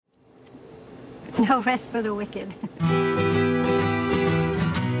No rest for the wicked.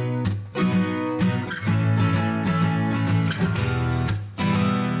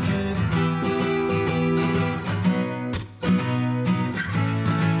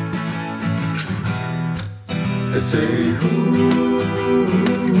 I say,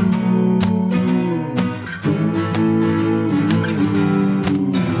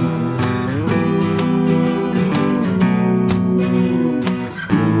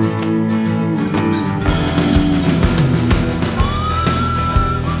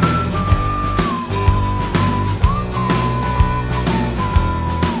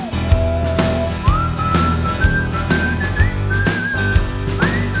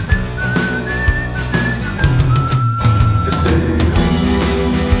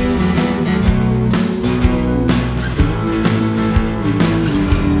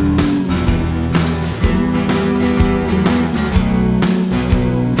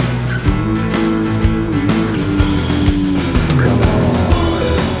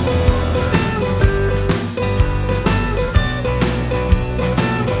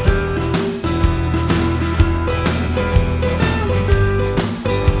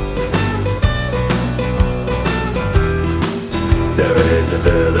 there is a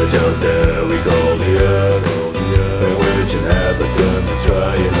village out there we call the Earth, in which inhabitants are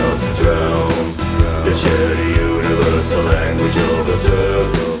trying not to drown. They share the universal language of the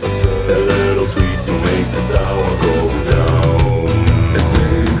earth, a little sweet to make the sour go down. They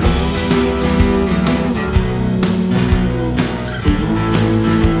say,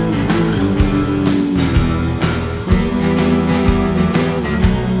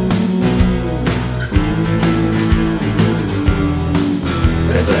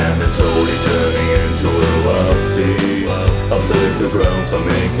 land is slowly turning into a wild sea. Uncertain grounds are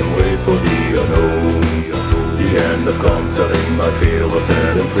making way for the unknown. The end of concerning my feel was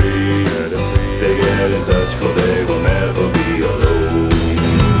heading free. They get in touch for they will never be alone.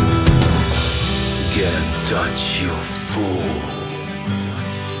 Get in touch, you fool.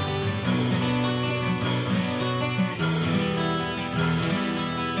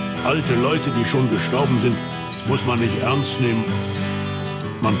 Alte Leute, die schon gestorben sind, muss man nicht ernst nehmen.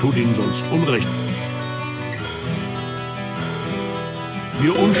 Man tut ihnen sonst Unrecht.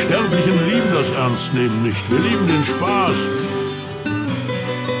 Wir Unsterblichen lieben das Ernstnehmen nicht. Wir lieben den Spaß.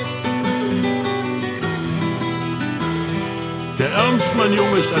 Der Ernst, mein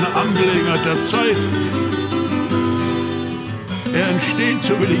Junge, ist eine Angelegenheit der Zeit. Er entsteht,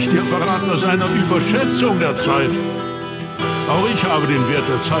 so will ich dir verraten, aus einer Überschätzung der Zeit. Auch ich habe den Wert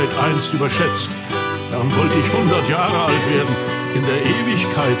der Zeit einst überschätzt. Darum wollte ich 100 Jahre alt werden. In der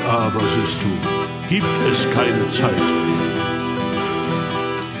Ewigkeit aber, siehst du, gibt es keine Zeit.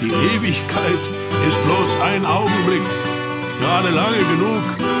 Die Ewigkeit ist bloß ein Augenblick, gerade lange genug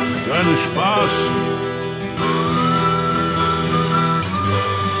für einen Spaß.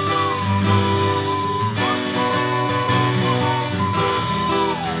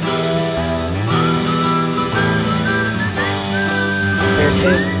 That's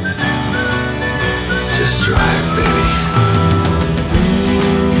it. Just drive, baby.